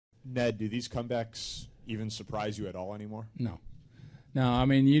Ned, do these comebacks even surprise you at all anymore? No. I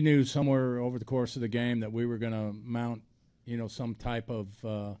mean, you knew somewhere over the course of the game that we were going to mount, some type of,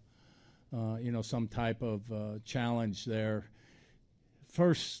 challenge there.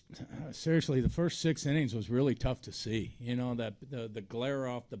 Seriously, the first 6 innings was really tough to see. That the glare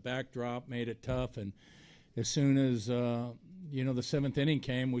off the backdrop made it tough, and as soon as the 7th inning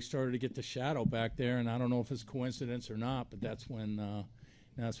came, we started to get the shadow back there, and I don't know if it's coincidence or not, but that's when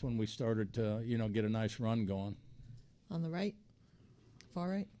we started to get a nice run going. On the right, far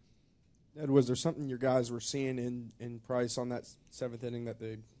right. Ed, was there something your guys were seeing in Price on that 7th inning that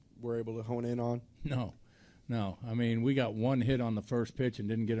they were able to hone in on? No. I mean, we got 1 hit on the first pitch and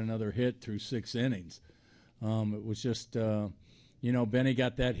didn't get another hit through 6 innings. It was just, Benny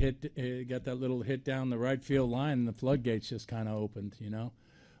got that hit, got that little hit down the right field line, and the floodgates just kind of opened,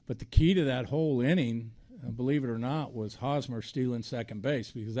 But the key to that whole inning, believe it or not, was Hosmer stealing second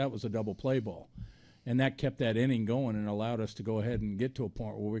base, because that was a double play ball. And that kept that inning going and allowed us to go ahead and get to a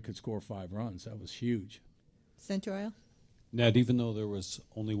point where we could score 5 runs. That was huge. Center aisle? Ned, even though there was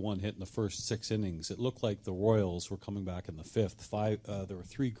only 1 hit in the first 6 innings, it looked like the Royals were coming back in the 5th. There were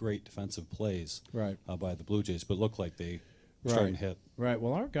 3 great defensive plays by the Blue Jays, but it looked like they were starting to hit. Right.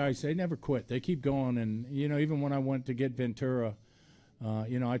 Well, our guys, they never quit. They keep going. And, even when I went to get Ventura,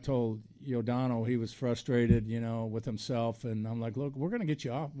 I told Yodano he was frustrated, with himself. And I'm like, look, we're going to get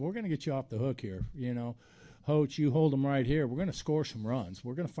you off. We're going to get you off the hook here. Hoach, you hold them right here. We're going to score some runs.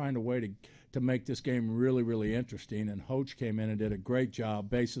 We're going to find a way to make this game really, really interesting. And Hoach came in and did a great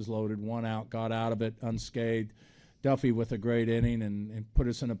job. Bases loaded, 1 out, got out of it unscathed. Duffy with a great inning and put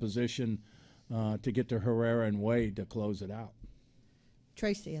us in a position to get to Herrera and Wade to close it out.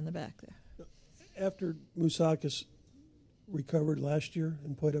 Tracy in the back there. After Moustakas recovered last year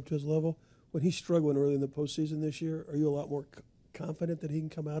and played up to his level, when he's struggling early in the postseason this year, are you a lot more confident that he can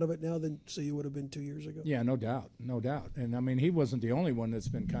come out of it now than, say, you would have been 2 years ago? Yeah, no doubt. And, I mean, he wasn't the only one that's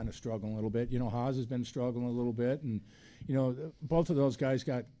been kind of struggling a little bit. Haas has been struggling a little bit. And, both of those guys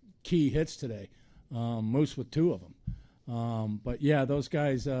got key hits today, Moose with 2 of them. But, yeah, those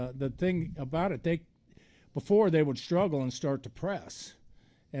guys, the thing about it, before they would struggle and start to press.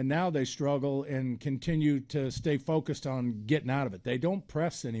 And now they struggle and continue to stay focused on getting out of it. They don't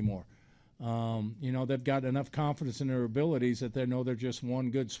press anymore. They've got enough confidence in their abilities that they know they're just 1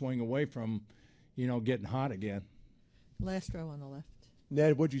 good swing away from, getting hot again. Last row on the left.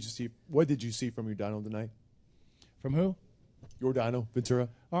 Ned, what did you see from Yordano tonight? From who? Yordano, Ventura.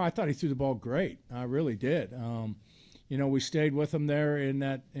 Oh, I thought he threw the ball great. I really did. We stayed with him there in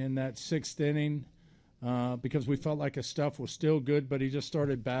that 6th inning because we felt like his stuff was still good, but he just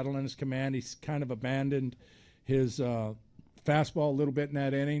started battling his command. He's kind of abandoned his fastball a little bit in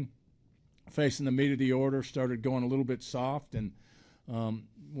that inning. Facing the meat of the order, started going a little bit soft. And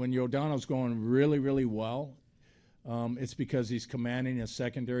when Yordano's going really, really well, it's because he's commanding his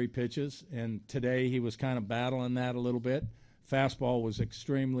secondary pitches. And today he was kind of battling that a little bit. Fastball was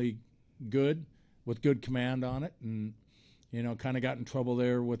extremely good with good command on it. And, kind of got in trouble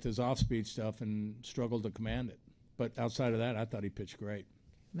there with his off-speed stuff and struggled to command it. But outside of that, I thought he pitched great.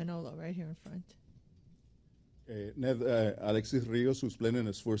 Manolo right here in front. Ned, Alexis Rios, who's playing in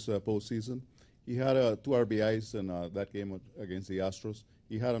his first postseason, he had 2 RBIs in that game against the Astros.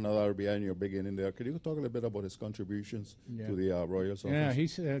 He had another RBI in your big inning there. Could you talk a little bit about his contributions to the Royals? Yeah,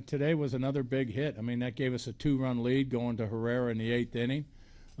 today was another big hit. I mean, that gave us a 2-run lead going to Herrera in the 8th inning.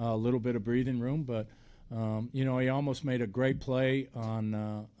 A little bit of breathing room, but he almost made a great play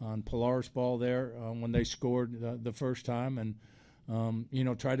on Pilar's ball there when they scored the first time, and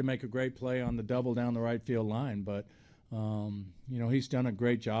tried to make a great play on the double down the right field line. But, he's done a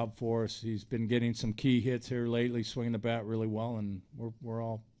great job for us. He's been getting some key hits here lately, swinging the bat really well, and we're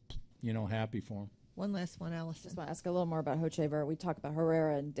all, happy for him. One last one, Allison. Just want to ask a little more about Hochevar. We talk about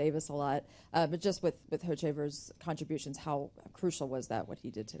Herrera and Davis a lot, but just with Hochevar's contributions, how crucial was that, what he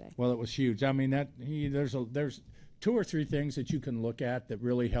did today? Well, it was huge. I mean, there's 2 or 3 things that you can look at that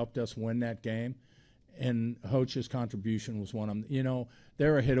really helped us win that game. And Hoach's contribution was one of them.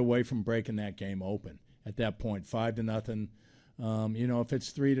 They're a hit away from breaking that game open at that point, 5-0. If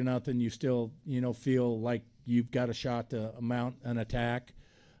it's 3-0, you still, feel like you've got a shot to mount an attack.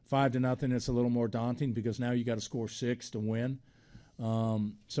 5-0, it's a little more daunting because now you got to score 6 to win.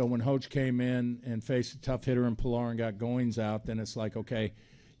 So when Hoach came in and faced a tough hitter in Pilar and got Goings out, then it's like, okay,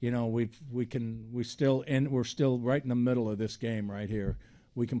 we're still right in the middle of this game right here.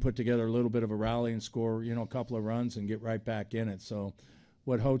 We can put together a little bit of a rally and score, a couple of runs and get right back in it. So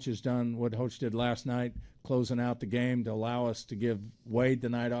what Hoach has done, what Hoach did last night, closing out the game to allow us to give Wade the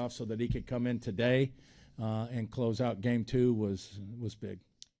night off so that he could come in today and close out Game 2 was big.